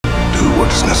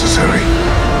what is necessary.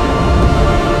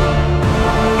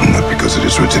 Not because it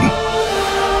is written.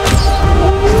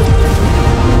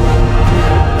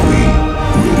 We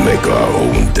will make our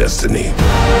own destiny.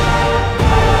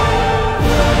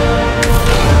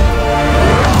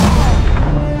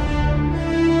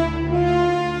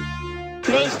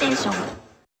 PlayStation.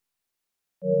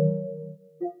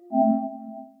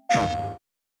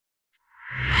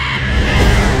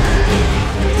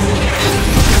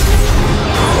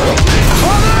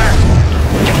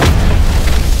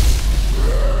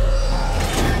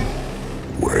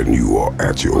 When you are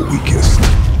at your weakest.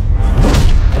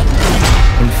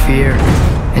 When fear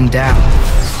and doubt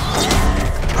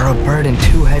are a burden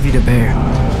too heavy to bear.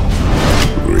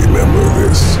 Remember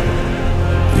this.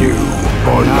 You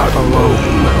are not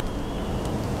alone.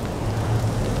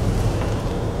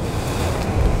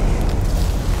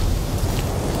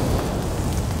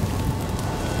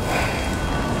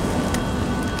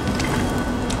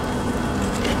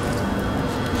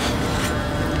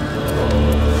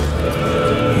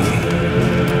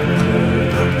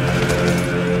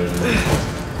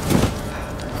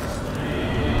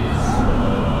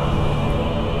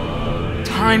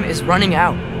 Time is running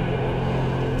out.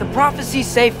 The prophecies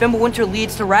say Fimbulwinter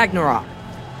leads to Ragnarok.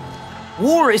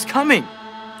 War is coming.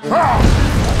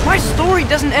 My story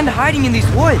doesn't end hiding in these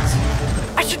woods.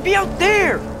 I should be out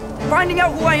there, finding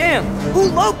out who I am, who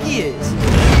Loki is.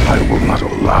 I will not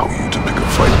allow you to pick a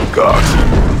fight with gods.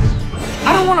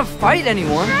 I don't want to fight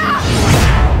anyone.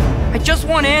 I just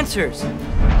want answers.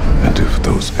 And if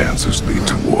those answers lead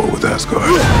to war with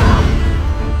Asgard?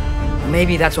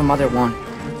 Maybe that's what Mother wanted.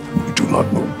 We do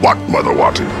not know what Mother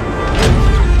wanted.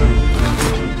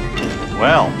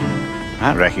 Well,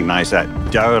 I recognize that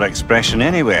dour expression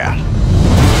anywhere.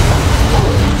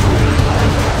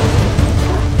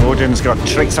 Odin's got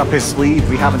tricks up his sleeve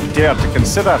we haven't dared to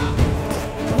consider.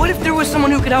 What if there was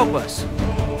someone who could help us?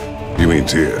 You mean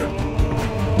Tyr,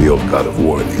 the old god of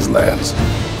war in these lands,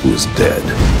 who is dead?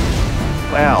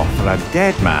 Well, for a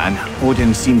dead man,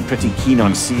 Odin seemed pretty keen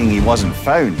on seeing he wasn't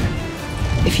found.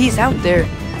 If he's out there,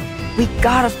 we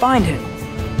gotta find him.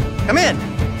 Come in.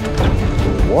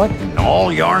 What in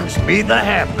all yarns be the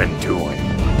happen to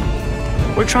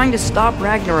him? We're trying to stop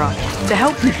Ragnarok, to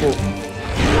help people.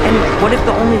 And what if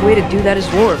the only way to do that is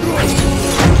war?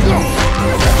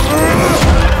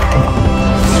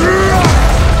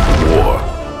 War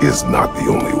is not the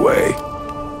only way.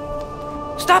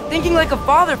 Stop thinking like a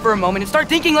father for a moment and start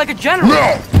thinking like a general.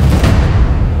 No!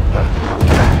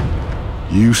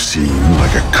 You seem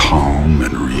like a calm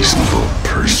and reasonable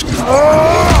person.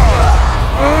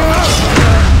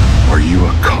 Are you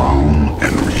a calm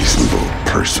and reasonable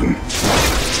person?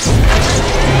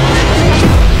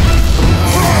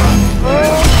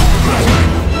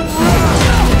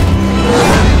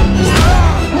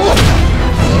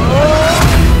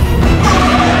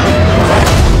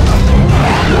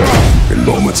 In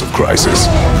moments of crisis,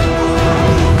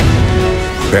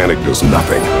 panic does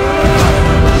nothing.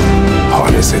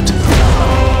 Harness it.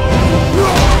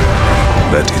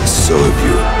 Let it serve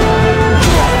you.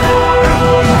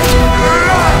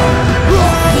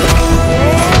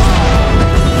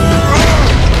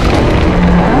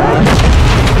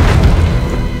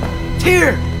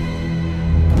 Tyr!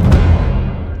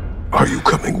 Are you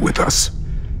coming with us?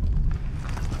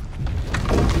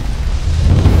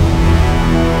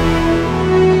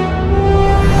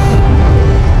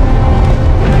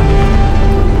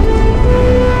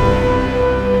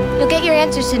 You'll get your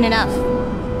answers soon enough.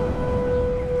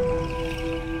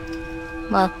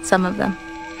 Well, some of them.